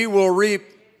 We will reap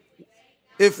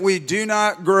if we do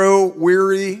not grow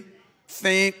weary,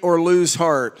 faint, or lose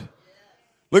heart.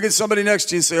 Look at somebody next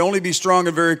to you and say, only be strong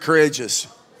and very courageous.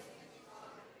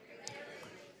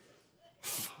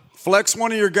 Flex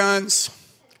one of your guns.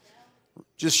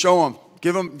 Just show them.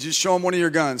 Just show them one of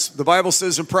your guns. The Bible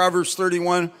says in Proverbs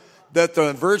 31 that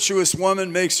the virtuous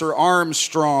woman makes her arms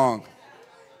strong.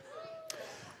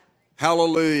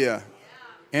 Hallelujah.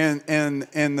 And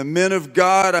the men of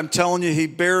God, I'm telling you, he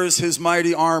bears his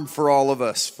mighty arm for all of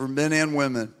us, for men and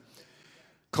women.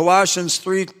 Colossians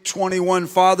 3:21,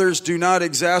 fathers, do not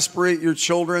exasperate your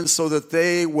children so that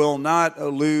they will not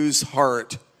lose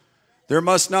heart. There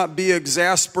must not be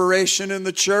exasperation in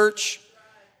the church.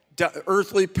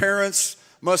 Earthly parents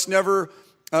must never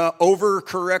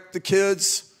overcorrect the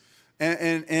kids.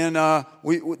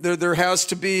 There has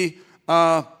to be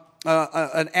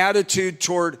an attitude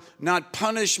toward not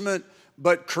punishment,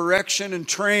 but correction and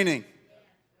training.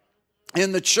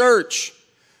 In the church,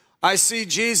 I see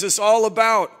Jesus all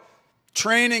about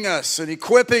training us and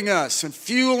equipping us and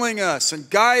fueling us and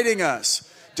guiding us,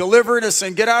 delivering us,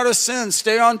 and get out of sin,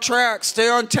 stay on track, stay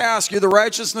on task. You're the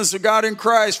righteousness of God in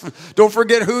Christ. Don't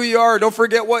forget who you are. Don't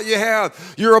forget what you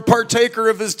have. You're a partaker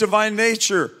of his divine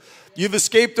nature. You've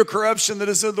escaped the corruption that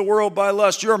is in the world by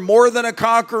lust. You're more than a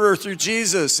conqueror through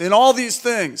Jesus. In all these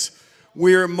things,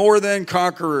 we are more than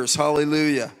conquerors.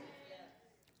 Hallelujah.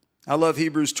 I love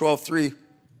Hebrews 12:3.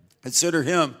 Consider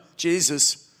him,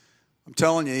 Jesus, I'm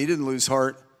telling you, he didn't lose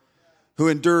heart, who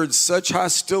endured such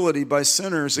hostility by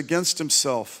sinners against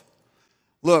himself.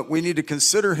 Look, we need to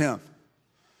consider him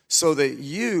so that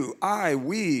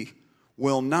we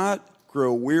will not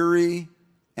grow weary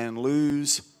and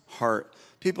lose heart.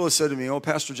 People have said to me, oh,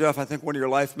 Pastor Jeff, I think one of your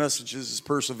life messages is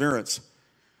perseverance.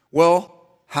 Well,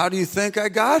 how do you think I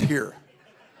got here?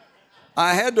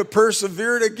 I had to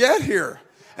persevere to get here.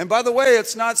 And by the way,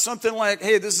 it's not something like,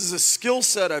 hey, this is a skill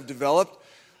set I've developed.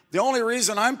 The only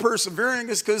reason I'm persevering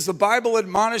is because the Bible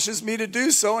admonishes me to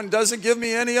do so and doesn't give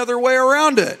me any other way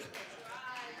around it.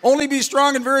 Only be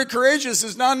strong and very courageous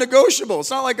is non-negotiable.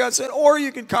 It's not like God said, or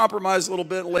you can compromise a little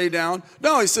bit and lay down.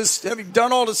 No, he says, having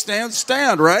done all to stand,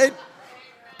 stand, right?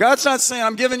 God's not saying,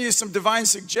 I'm giving you some divine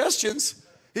suggestions.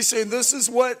 He's saying, this is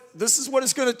what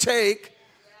it's going to take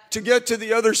to get to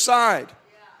the other side.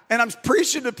 And I'm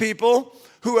preaching to people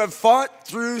who have fought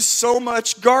through so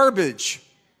much garbage.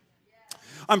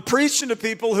 I'm preaching to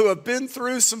people who have been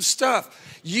through some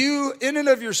stuff. You, in and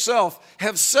of yourself,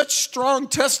 have such strong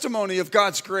testimony of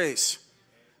God's grace.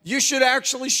 You should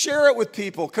actually share it with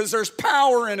people because there's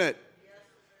power in it.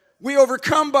 We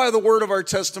overcome by the word of our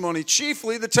testimony,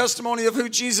 chiefly the testimony of who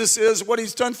Jesus is, what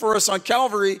he's done for us on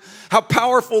Calvary, how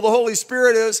powerful the Holy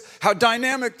Spirit is, how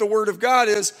dynamic the word of God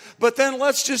is. But then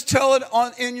let's just tell it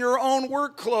in your own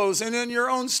work clothes and in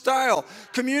your own style.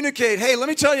 Communicate, hey, let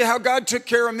me tell you how God took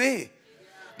care of me.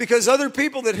 Because other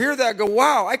people that hear that go,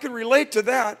 wow, I can relate to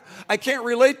that. I can't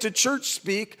relate to church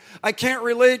speak. I can't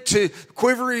relate to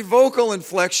quivery vocal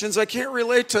inflections. I can't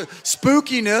relate to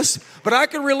spookiness. But I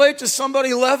can relate to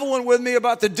somebody leveling with me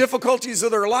about the difficulties of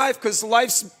their life because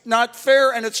life's not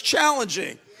fair and it's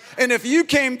challenging. And if you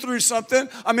came through something,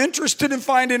 I'm interested in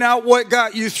finding out what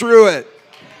got you through it.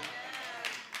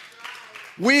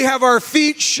 We have our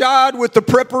feet shod with the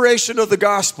preparation of the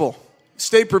gospel.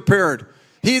 Stay prepared.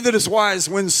 He that is wise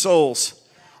wins souls.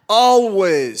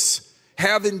 Always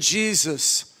having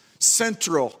Jesus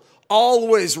central,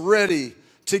 always ready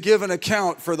to give an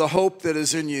account for the hope that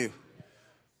is in you.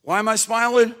 Why am I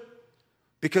smiling?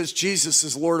 Because Jesus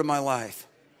is Lord of my life.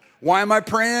 Why am I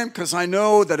praying? Because I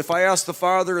know that if I ask the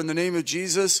Father in the name of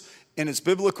Jesus, and it's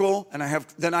biblical, and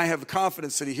then I have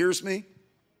confidence that he hears me.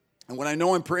 And when I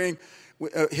know I'm praying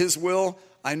his will,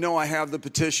 I know I have the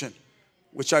petition,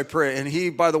 which I pray. And he,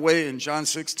 by the way, in John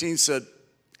 16 said,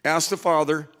 ask the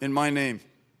Father in my name.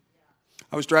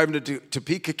 I was driving to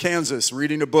Topeka, Kansas,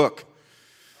 reading a book.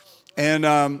 And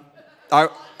I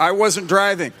wasn't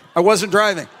driving.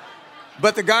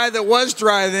 But the guy that was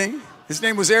driving, his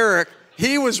name was Eric,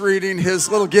 he was reading his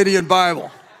little Gideon Bible.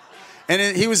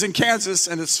 And he was in Kansas,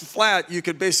 and it's flat. You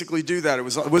could basically do that. It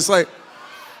was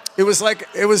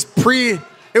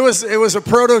a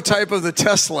prototype of the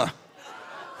Tesla.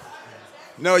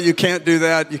 No, you can't do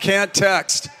that. You can't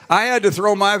text. I had to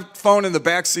throw my phone in the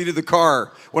back seat of the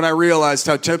car when I realized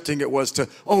how tempting it was to,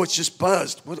 it's just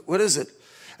buzzed. What is it?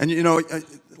 And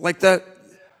like that,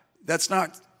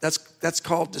 that's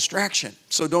called distraction.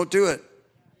 So don't do it.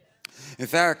 In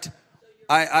fact,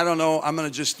 I don't know, I'm going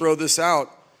to just throw this out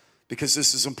because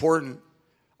this is important.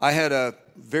 I had a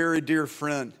very dear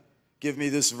friend give me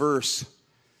this verse,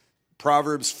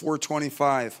 Proverbs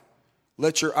 4:25.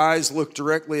 Let your eyes look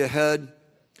directly ahead.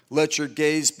 Let your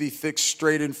gaze be fixed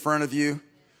straight in front of you.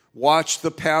 Watch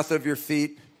the path of your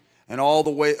feet, and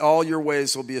all your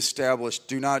ways will be established.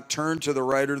 Do not turn to the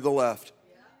right or to the left.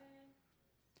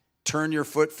 Turn your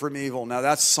foot from evil. Now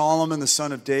that's Solomon, the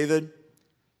son of David,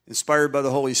 inspired by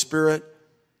the Holy Spirit.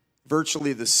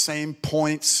 Virtually the same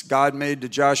points God made to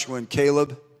Joshua and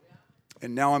Caleb.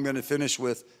 And now I'm going to finish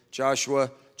with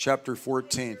Joshua chapter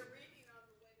 14.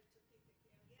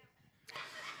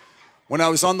 When I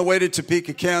was on the way to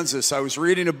Topeka, Kansas, I was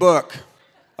reading a book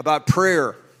about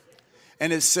prayer.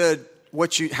 And it said,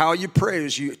 how you pray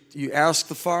is you ask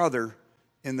the Father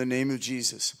in the name of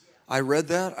Jesus. I read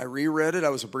that. I reread it. I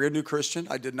was a brand new Christian.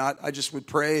 I just would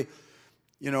pray,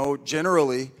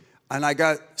 generally. And I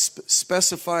got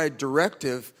specified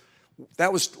directive.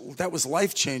 That was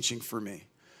life-changing for me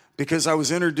because I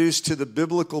was introduced to the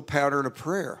biblical pattern of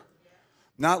prayer.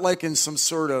 Not like in some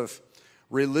sort of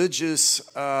religious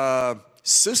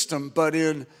system, but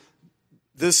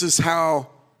this is how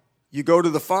you go to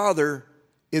the Father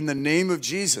in the name of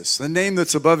Jesus, the name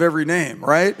that's above every name,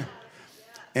 right?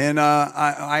 And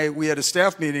we had a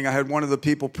staff meeting. I had one of the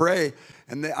people pray,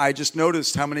 and I just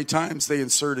noticed how many times they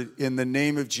inserted in the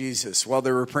name of Jesus while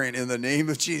they were praying, in the name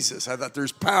of Jesus. I thought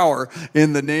there's power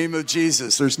in the name of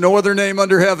Jesus. There's no other name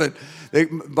under heaven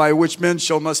by which men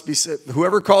must be saved.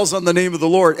 Whoever calls on the name of the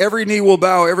Lord, every knee will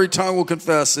bow, every tongue will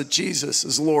confess that Jesus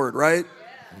is Lord, right?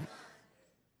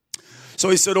 So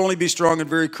he said, only be strong and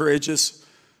very courageous.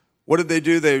 What did they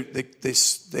do?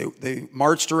 They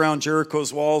marched around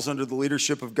Jericho's walls under the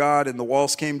leadership of God, and the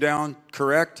walls came down,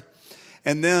 correct?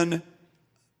 And then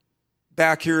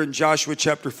back here in Joshua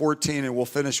chapter 14, and we'll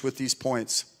finish with these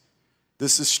points.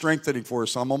 This is strengthening for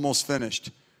us. I'm almost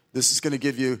finished. This is going to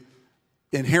give you,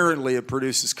 inherently, it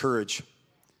produces courage.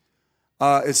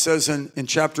 It says in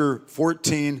chapter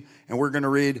 14, and we're going to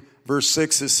read verse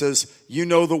 6, it says, you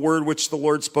know the word which the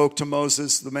Lord spoke to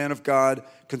Moses, the man of God,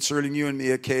 concerning you and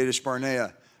me at Kadesh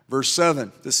Barnea. Verse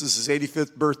 7, this is his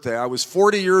 85th birthday. I was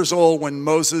 40 years old when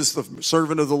Moses, the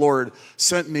servant of the Lord,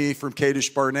 sent me from Kadesh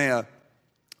Barnea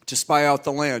to spy out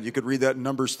the land. You could read that in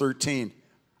Numbers 13.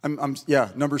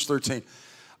 Numbers 13.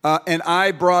 And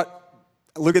I brought,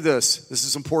 look at this. This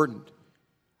is important.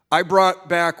 I brought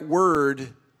word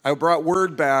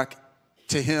back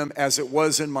to him as it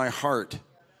was in my heart.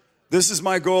 This is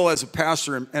my goal as a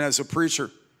pastor and as a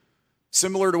preacher.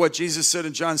 Similar to what Jesus said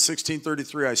in John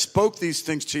 16:33. I spoke these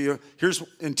things to you. Here's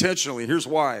intentionally. Here's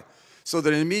why. so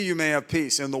that in me you may have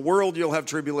peace. In the world you'll have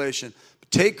tribulation.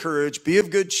 But take courage, be of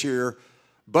good cheer,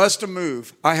 bust a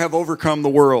move. I have overcome the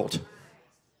world.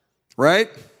 Right?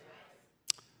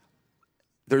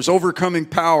 There's overcoming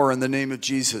power in the name of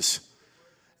Jesus.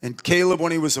 And Caleb,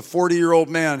 when he was a 40-year-old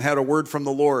man, had a word from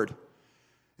the Lord.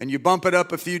 And you bump it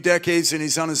up a few decades, and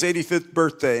he's on his 85th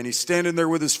birthday, and he's standing there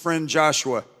with his friend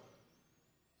Joshua.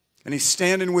 And he's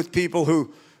standing with people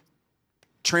who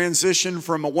transition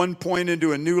from one point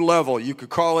into a new level. You could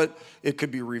call it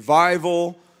could be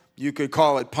revival. You could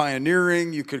call it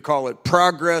pioneering. You could call it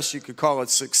progress. You could call it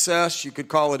success. You could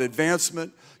call it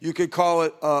advancement. You could call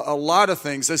it a lot of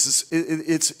things.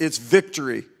 It's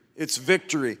victory. It's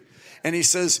victory. And he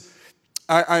says,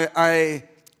 I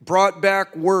brought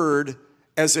back word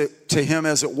to him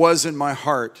as it was in my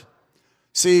heart.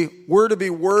 See, we're to be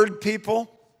word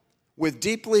people with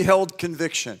deeply held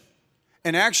conviction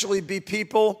and actually be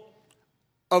people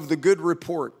of the good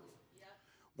report.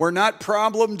 We're not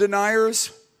problem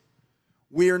deniers.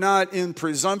 We are not in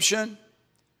presumption.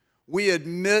 We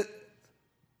admit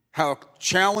how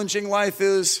challenging life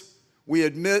is. We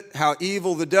admit how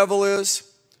evil the devil is.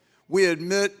 We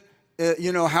admit,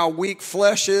 how weak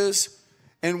flesh is.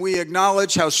 And we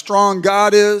acknowledge how strong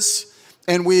God is.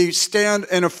 And we stand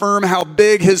and affirm how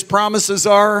big his promises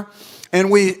are.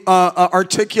 And we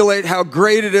articulate how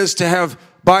great it is to have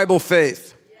Bible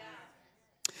faith.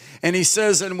 And he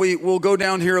says, and we'll go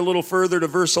down here a little further to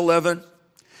verse 11.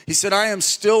 He said, I am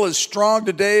still as strong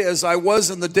today as I was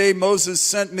in the day Moses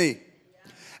sent me.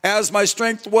 As my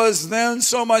strength was then,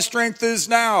 so my strength is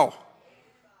now.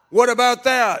 What about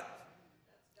that?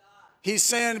 He's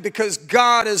saying, because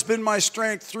God has been my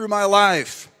strength through my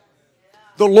life.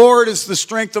 The Lord is the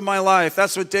strength of my life.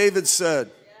 That's what David said.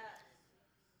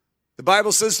 The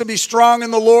Bible says to be strong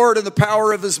in the Lord and the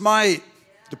power of his might.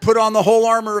 To put on the whole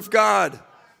armor of God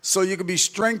so you can be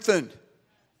strengthened.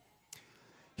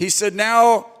 He said,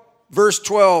 now, verse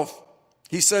 12,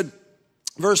 he said,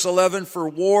 verse 11, for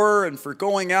war and for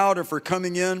going out and for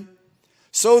coming in.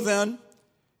 So then,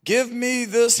 give me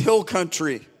this hill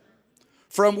country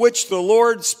from which the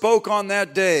Lord spoke on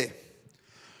that day.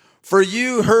 For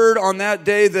you heard on that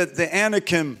day that the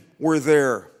Anakim were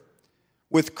there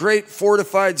with great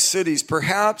fortified cities.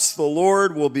 Perhaps the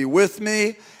Lord will be with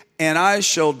me, and I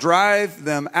shall drive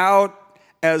them out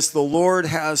as the Lord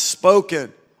has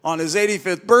spoken. On his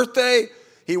 85th birthday,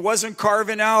 he wasn't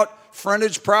carving out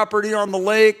frontage property on the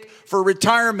lake for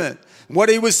retirement. What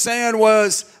he was saying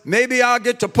was, maybe I'll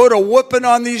get to put a whooping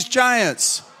on these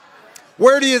giants.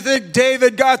 Where do you think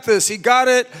David got this? He got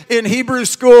it in Hebrew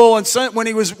school and when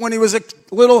he was a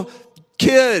little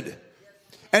kid.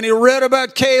 And he read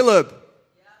about Caleb.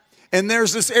 And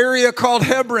there's this area called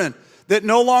Hebron that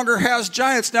no longer has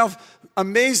giants. Now,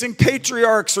 amazing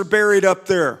patriarchs are buried up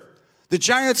there. The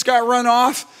giants got run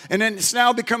off, and then it's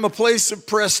now become a place of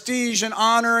prestige and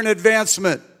honor and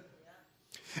advancement.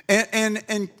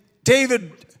 And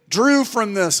David drew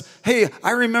from this. Hey,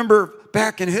 I remember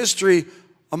back in history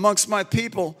amongst my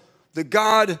people, the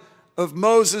God of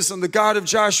Moses and the God of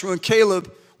Joshua and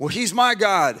Caleb, well, he's my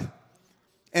God.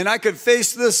 And I could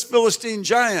face this Philistine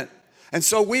giant. And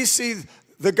so we see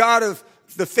the God of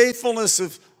the faithfulness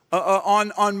of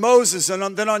on Moses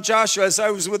and then on Joshua. As I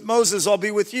was with Moses, I'll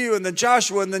be with you. And then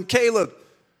Joshua and then Caleb.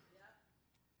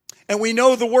 And we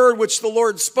know the word which the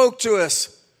Lord spoke to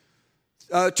us,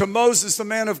 to Moses, the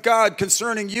man of God,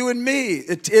 concerning you and me.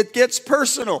 It gets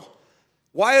personal.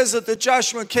 Why is it that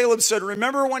Joshua and Caleb said,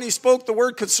 remember when he spoke the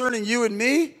word concerning you and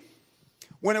me?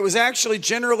 When it was actually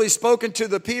generally spoken to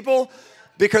the people?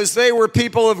 Because they were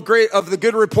people of the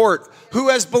good report. Who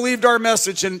has believed our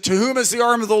message, and to whom has the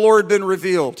arm of the Lord been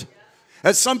revealed?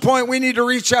 At some point we need to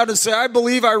reach out and say, I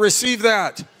believe I receive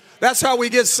that. That's how we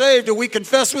get saved. And we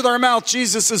confess with our mouth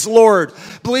Jesus is Lord.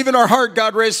 Believe in our heart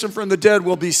God raised him from the dead,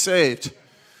 will be saved.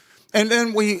 And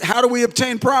then how do we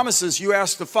obtain promises? You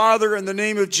ask the Father in the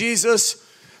name of Jesus.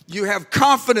 You have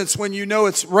confidence when you know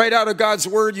it's right out of God's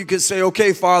word. You can say,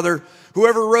 okay, Father,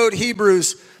 whoever wrote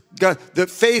Hebrews, God, that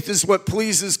faith is what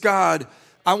pleases God.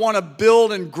 I want to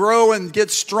build and grow and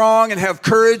get strong and have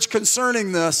courage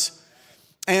concerning this.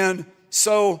 And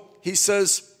so he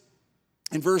says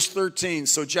in verse 13,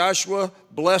 so Joshua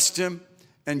blessed him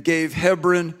and gave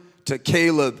Hebron to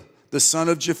Caleb, the son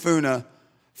of Jephunneh,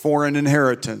 for an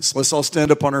inheritance. Let's all stand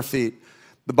up on our feet.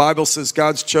 The Bible says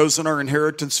God's chosen our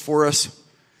inheritance for us.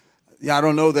 I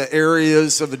don't know the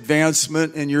areas of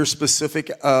advancement in your specific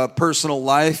personal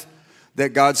life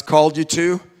that God's called you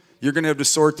to. You're going to have to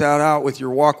sort that out with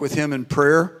your walk with him in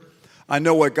prayer. I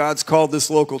know what God's called this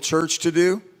local church to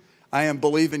do. I am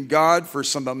believing God for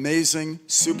some amazing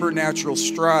supernatural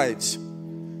strides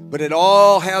But it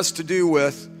all has to do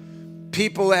with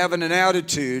people having an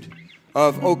attitude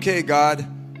of, okay, God,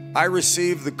 I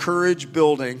receive the courage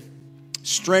building,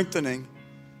 strengthening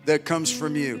that comes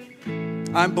from you.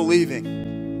 I'm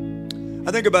believing.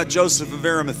 I think about Joseph of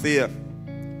Arimathea.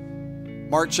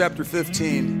 Mark chapter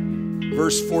 15,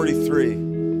 verse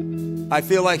 43. I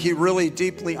feel like he really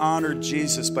deeply honored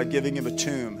Jesus by giving him a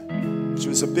tomb, which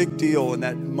was a big deal in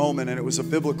that moment, and it was a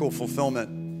biblical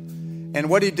fulfillment. And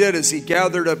what he did is he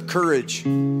gathered up courage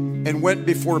and went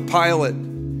before Pilate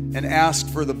and asked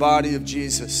for the body of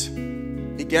Jesus.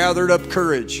 He gathered up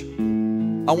courage.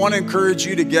 I want to encourage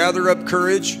you to gather up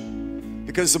courage,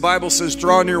 because the Bible says,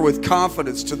 draw near with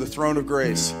confidence to the throne of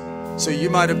grace, so you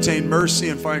might obtain mercy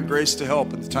and find grace to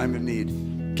help in the time of need.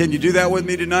 Can you do that with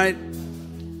me tonight?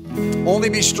 Only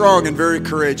be strong and very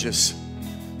courageous.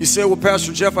 You say, well,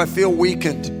 Pastor Jeff, I feel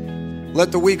weakened.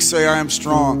 Let the weak say, I am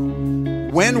strong.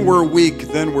 When we're weak,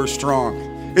 then we're strong.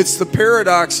 It's the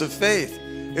paradox of faith.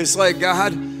 It's like,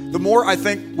 God, the more I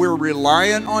think we're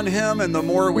reliant on him and the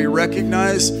more we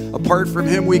recognize apart from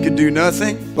him we can do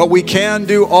nothing, but we can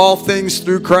do all things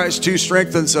through Christ who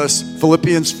strengthens us.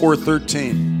 Philippians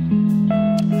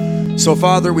 4:13. So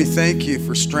Father, we thank you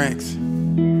for strength.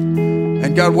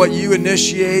 And God, what you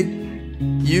initiate,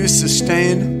 you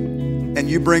sustain, and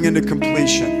you bring into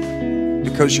completion,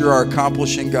 because you're our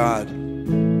accomplishing God.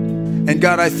 And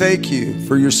God, I thank you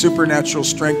for your supernatural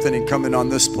strengthening coming on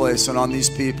this place and on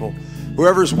these people.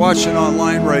 Whoever's watching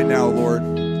online right now, Lord,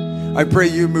 I pray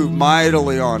you move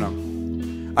mightily on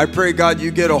them. I pray, God, you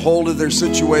get a hold of their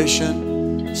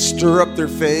situation, stir up their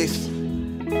faith.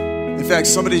 In fact,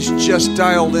 somebody's just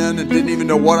dialed in and didn't even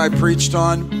know what I preached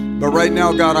on. But right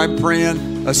now, God, I'm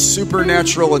praying a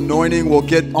supernatural anointing will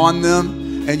get on them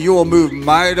and you will move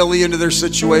mightily into their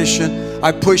situation.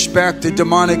 I push back the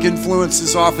demonic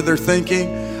influences off of their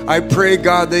thinking. I pray,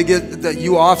 God, that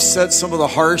you offset some of the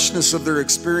harshness of their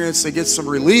experience. They get some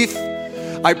relief.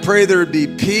 I pray there would be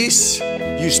peace.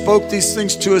 You spoke these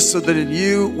things to us so that in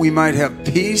you we might have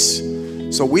peace.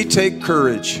 So we take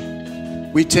courage.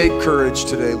 We take courage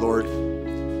today, Lord.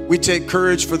 We take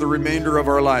courage for the remainder of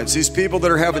our lives. These people that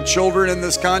are having children in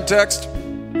this context,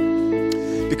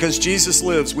 because Jesus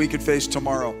lives, we could face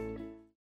tomorrow.